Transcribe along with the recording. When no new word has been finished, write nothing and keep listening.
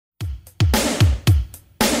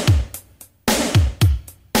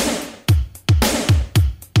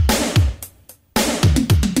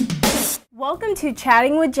Welcome to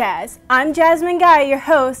Chatting with Jazz. I'm Jasmine Guy, your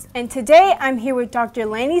host, and today I'm here with Dr.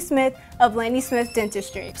 Laney Smith of Laney Smith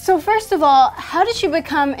Dentistry. So first of all, how did you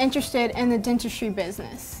become interested in the dentistry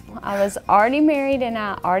business? I was already married and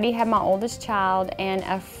I already had my oldest child, and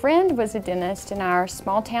a friend was a dentist in our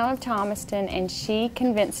small town of Thomaston, and she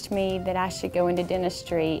convinced me that I should go into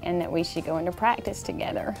dentistry and that we should go into practice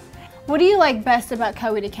together. What do you like best about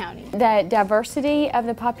Coweta County? The diversity of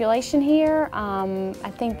the population here.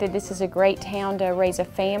 I think that this is a great town to raise a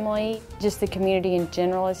family. Just the community in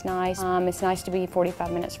general is nice. It's nice to be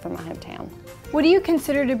 45 minutes from my hometown. What do you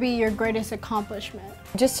consider to be your greatest accomplishment?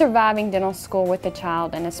 Just surviving dental school with a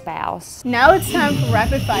child and a spouse. Now it's time for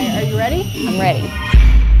rapid fire. Are you ready? I'm ready.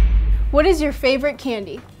 What is your favorite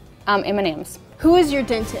candy? M&Ms. Who is your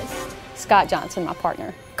dentist? Scott Johnson, my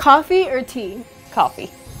partner. Coffee or tea? Coffee.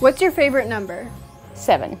 What's your favorite number?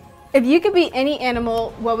 7. If you could be any animal,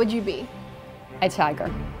 what would you be? A tiger.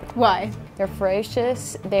 Why? They're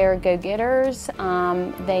ferocious, they're go-getters,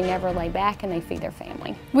 they never lay back, and they feed their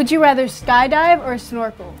family. Would you rather skydive or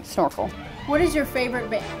snorkel? Snorkel. What is your favorite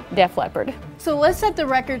band? Def Leppard. So let's set the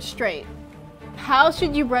record straight. How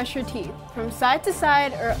should you brush your teeth? From side to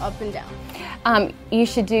side or up and down? You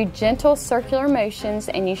should do gentle circular motions,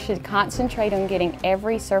 and you should concentrate on getting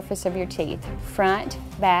every surface of your teeth. Front,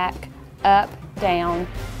 back, up, down,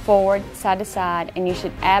 forward, side to side, and you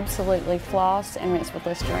should absolutely floss and rinse with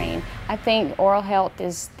Listerine. I think oral health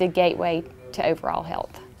is the gateway to overall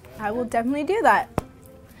health. I will definitely do that.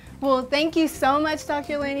 Well, thank you so much,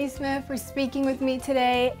 Dr. Laney Smith, for speaking with me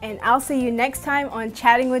today, and I'll see you next time on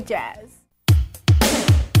Chatting with Jazz.